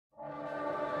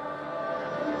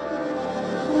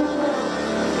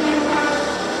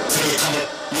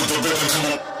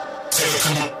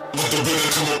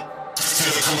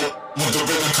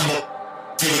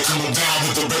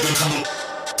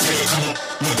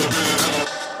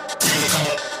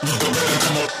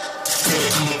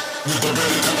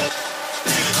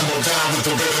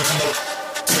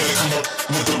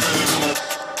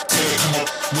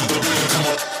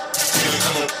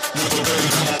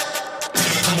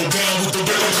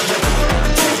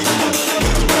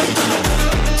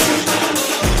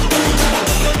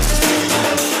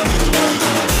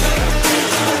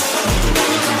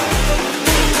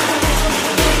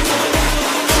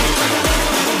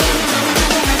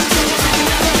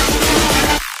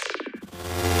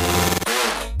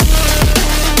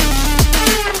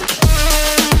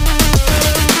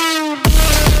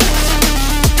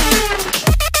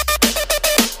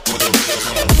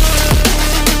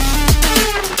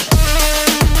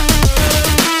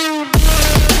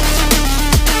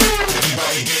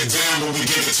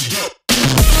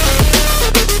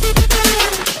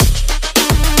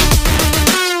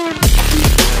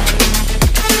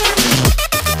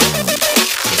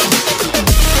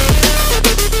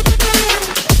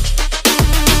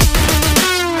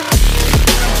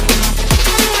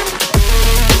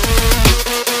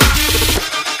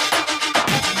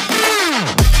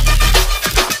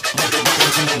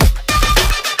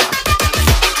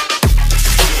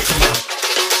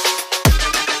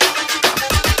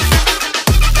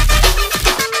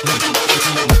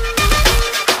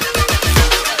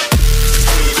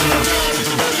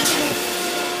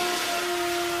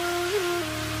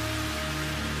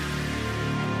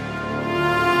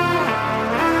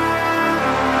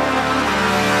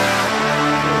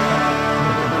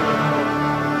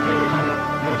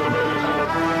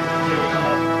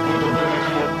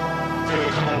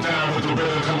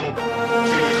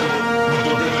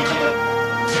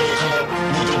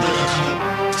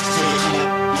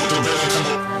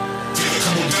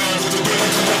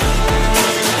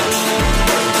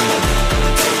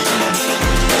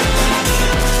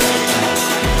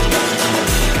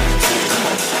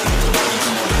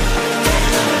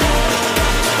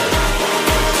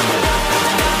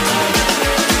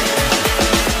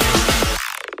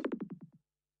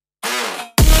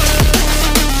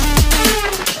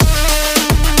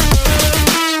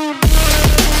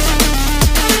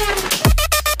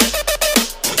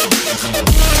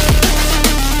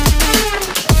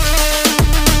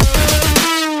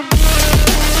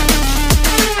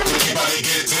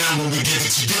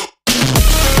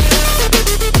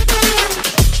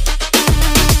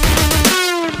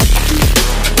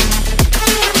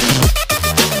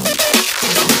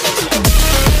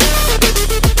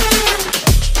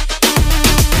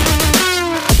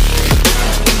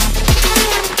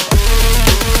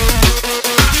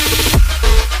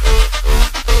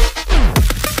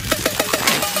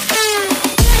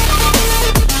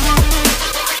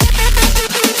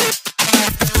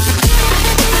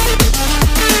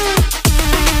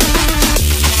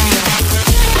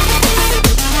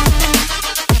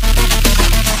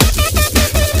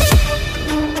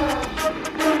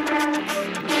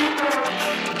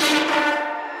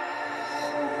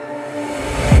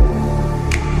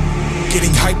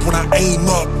aim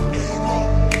up,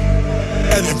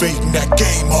 elevating that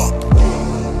game up,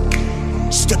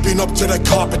 stepping up to the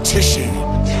competition.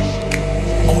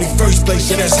 Only first place,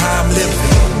 and that's how I'm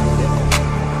living.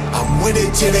 I'm with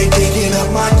it till they digging up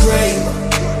my grave,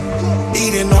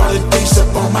 eating all the things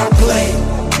up on my plate.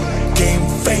 Game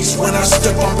face when I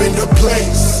step up into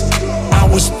place. I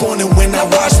was born and when I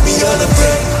watch me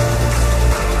elevate.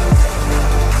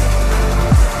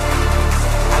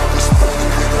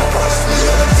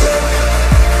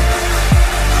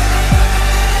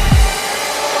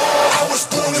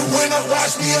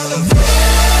 Watch me elevate.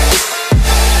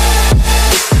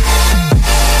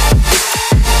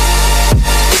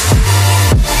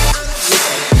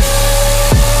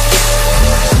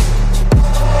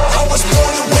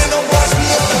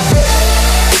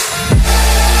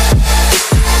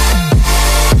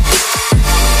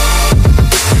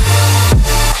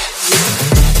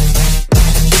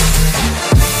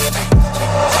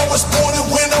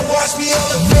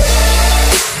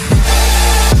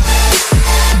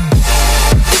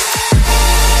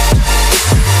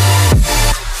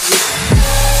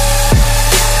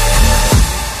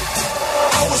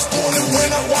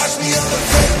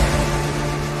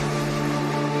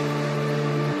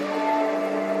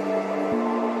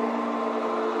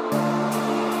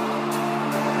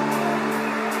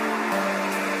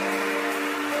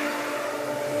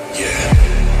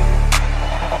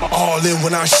 All in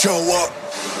when I show up,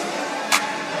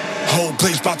 whole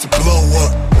place about to blow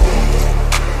up.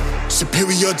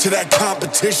 superior to that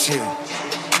competition.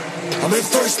 I'm in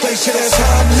first place, yeah, that's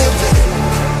how I'm living.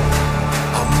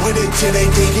 I'm with it till they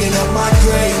digging up my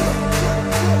grave,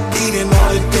 eating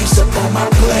all the things up on my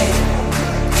plate.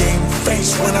 Game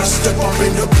face when I step up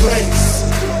in the place.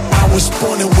 I was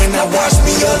born and when I watch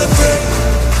me elevate.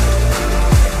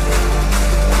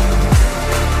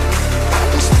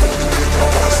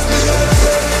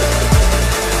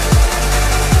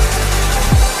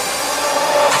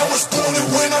 I was born and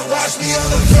when I watch me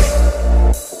elevate.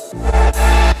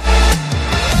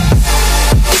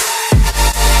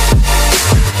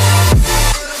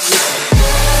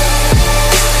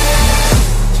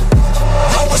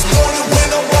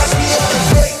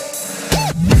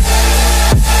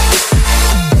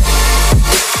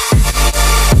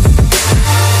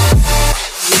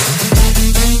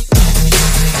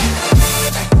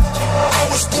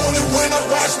 When I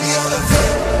watch me elevate.